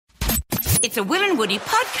It's a Will and Woody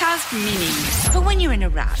podcast mini for when you're in a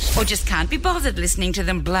rush or just can't be bothered listening to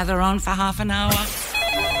them blather on for half an hour.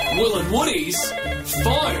 Will and Woody's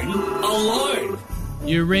Phone Alone.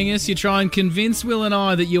 You ring us, you try and convince Will and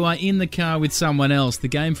I that you are in the car with someone else. The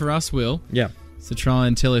game for us, Will, is to try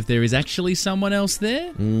and tell if there is actually someone else there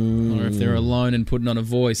or if they're alone and putting on a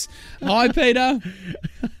voice. Hi, Peter.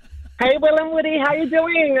 Hey, Will and Woody, how you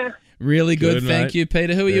doing? Really good, Good, thank mate. you,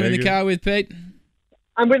 Peter. Who are you Very in the good. car with, Pete?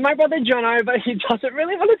 I'm with my brother Jono, but he doesn't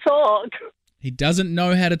really want to talk. He doesn't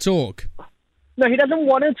know how to talk. No, he doesn't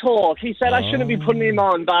want to talk. He said I shouldn't be putting him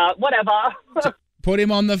on, but whatever. Put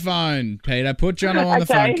him on the phone, Peter. Put Jono on the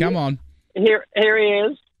Okay. phone. Come on. Here he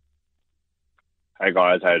is. Hey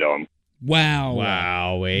guys, how you doing? Wow.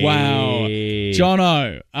 Wowee. Wow.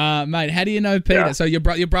 Jono, mate, how do you know Peter? Yeah. So your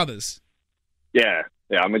brothers? Yeah,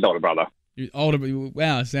 I'm his older brother. You're older.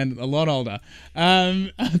 Wow, sound a lot older.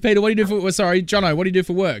 Peter, what do you do for... Sorry, Jono, what do you do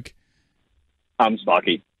for work? I'm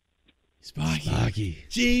Sparky. Sparky.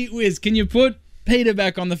 Gee whiz, can you put Peter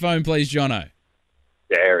back on the phone, please, Jono?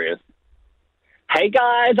 Yeah, here he is. Hey,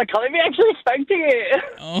 guys, I can't believe you actually spoke to you.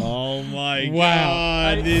 Oh, my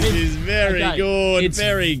Wow. God. This is very Okay. good. It's-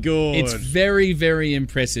 Very good. It's very, very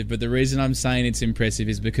impressive, but the reason I'm saying it's impressive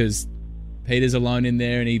is because Peter's alone in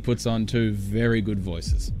there and he puts on two very good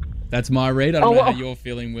voices. That's my read. I don't know how you're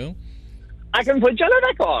feeling, Will. I can put Jono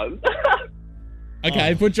back on.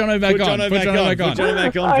 Okay, put Jono back Put on. Jono Put back Jono on. back on. Put Jono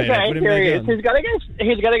back on, Peter. Okay, Put him here he back is. on.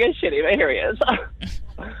 He's gonna get shitty, but here he is.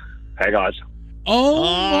 Hey guys. Oh,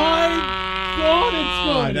 my God, it's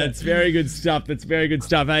Ah, good. that's very good stuff. That's very good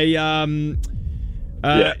stuff. Hey, Yeah.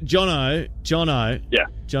 Jono,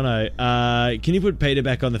 Yeah. can you put Peter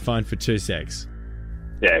back on the phone for 2 secs?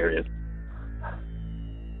 Yeah, here he is.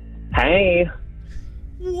 Hey.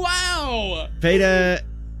 Wow. Peter,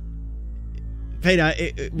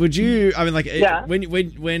 would you? I mean, like, Yeah. when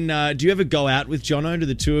do you ever go out with Jono? Do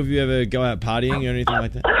the two of you ever go out partying or anything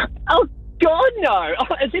like that? Oh, God, no.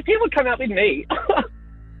 As if he would come out with me.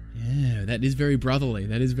 Yeah, that is very brotherly.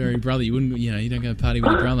 That is very brotherly. You wouldn't, you don't go party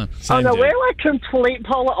with your brother. Oh, no, dude. we're like complete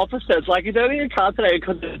polar opposites. Like, he's only in a car today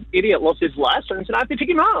because an idiot lost his license and I have to pick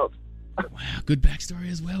him up. Wow, good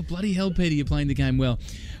backstory as well. Bloody hell, Peter, you're playing the game well.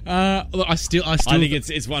 Look, I still, I think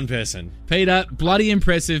it's one person. Peter, bloody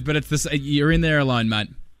impressive, but it's you're in there alone, mate.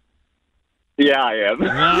 Yeah, I am.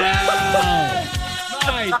 Wow.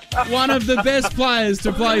 Mate, one of the best players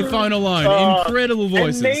to play phone alone. Incredible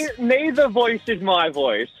voices. And neither voice is my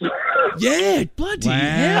voice. Yeah, bloody Wow.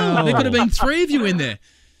 hell. There could have been three of you in there.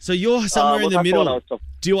 So you're somewhere in the I thought I middle. was-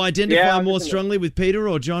 Do you identify Yeah, I'm more just in the- strongly with Peter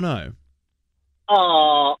or Jono?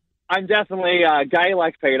 Oh, I'm definitely gay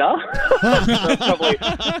like Peter.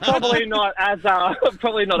 probably not as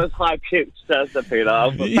high pitched as the Peter.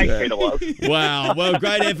 But thanks, Peter was. Wow. Well,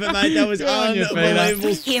 great effort, mate. That was Good on you, Peter.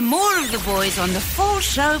 unbelievable. Hear more of the boys on the Full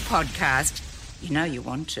Show podcast. You know you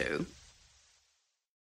want to.